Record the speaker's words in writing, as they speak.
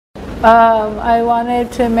I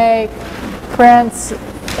wanted to make prints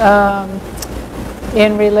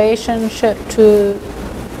in relationship to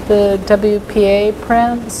the WPA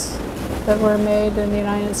prints that were made in the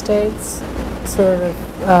United States, sort of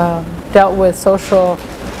dealt with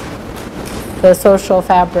the social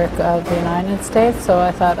fabric of the United States, so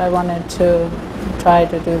I thought I wanted to try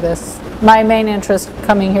to do this. My main interest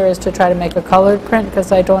coming here is to try to make a colored print,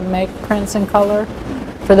 because I don't make prints in color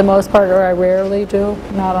for the most part, or I rarely do,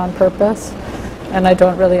 not on purpose, and I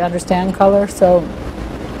don't really understand color, so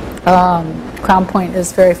Crown Point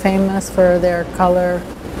is very famous for their color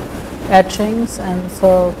etchings, and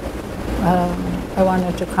so I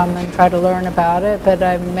wanted to come and try to learn about it, but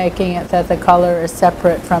I'm making it that the color is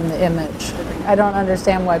separate from the image. I don't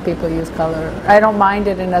understand why people use color. I don't mind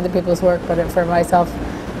it in other people's work, but for myself,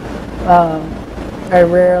 I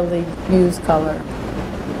rarely use color.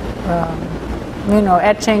 You know,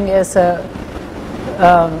 etching is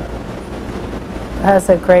has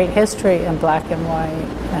a great history in black and white,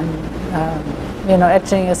 and you know,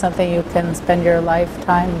 etching is something you can spend your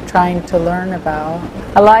lifetime trying to learn about.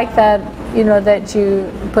 I like that, you know, that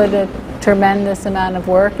you put a tremendous amount of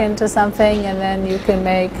work into something, and then you can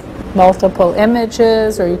make multiple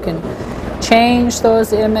images, or you can change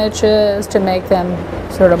those images to make them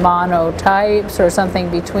sort of monotypes or something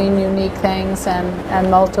between unique things and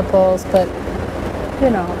multiples. But you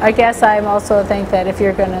know, I guess I also think that if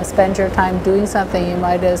you're going to spend your time doing something, you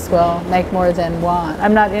might as well make more than one.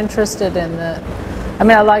 I'm not interested in I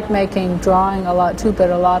mean, I like making drawing a lot too, but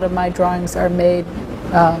a lot of my drawings are made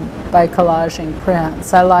by collaging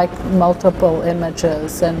prints. I like multiple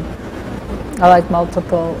images, and I like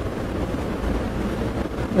multiple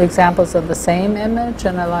examples of the same image,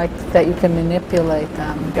 and I like that you can manipulate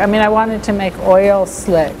them. I mean, I wanted to make oil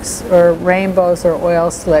slicks, or rainbows or oil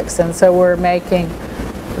slicks, and so we're making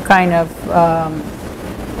a kind of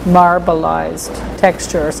marbleized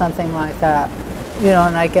texture or something like that. You know,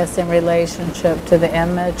 and I guess in relationship to the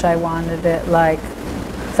image, I wanted it like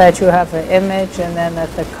that you have an image, and then that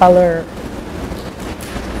the color,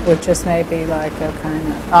 which is maybe like a kind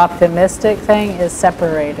of optimistic thing, is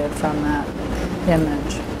separated from that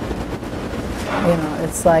image. You know,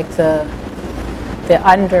 it's like the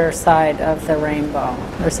underside of the rainbow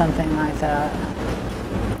or something like that.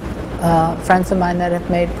 Friends of mine that have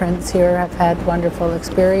made prints here have had wonderful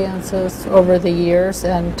experiences over the years,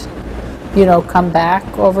 and you know, come back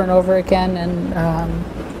over and over again, and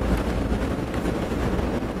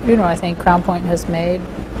you know, I think Crown Point has made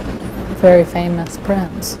very famous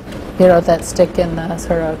prints, you know, that stick in the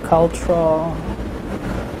sort of cultural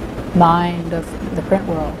mind of the print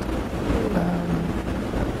world.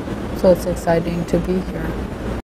 So it's exciting to be here.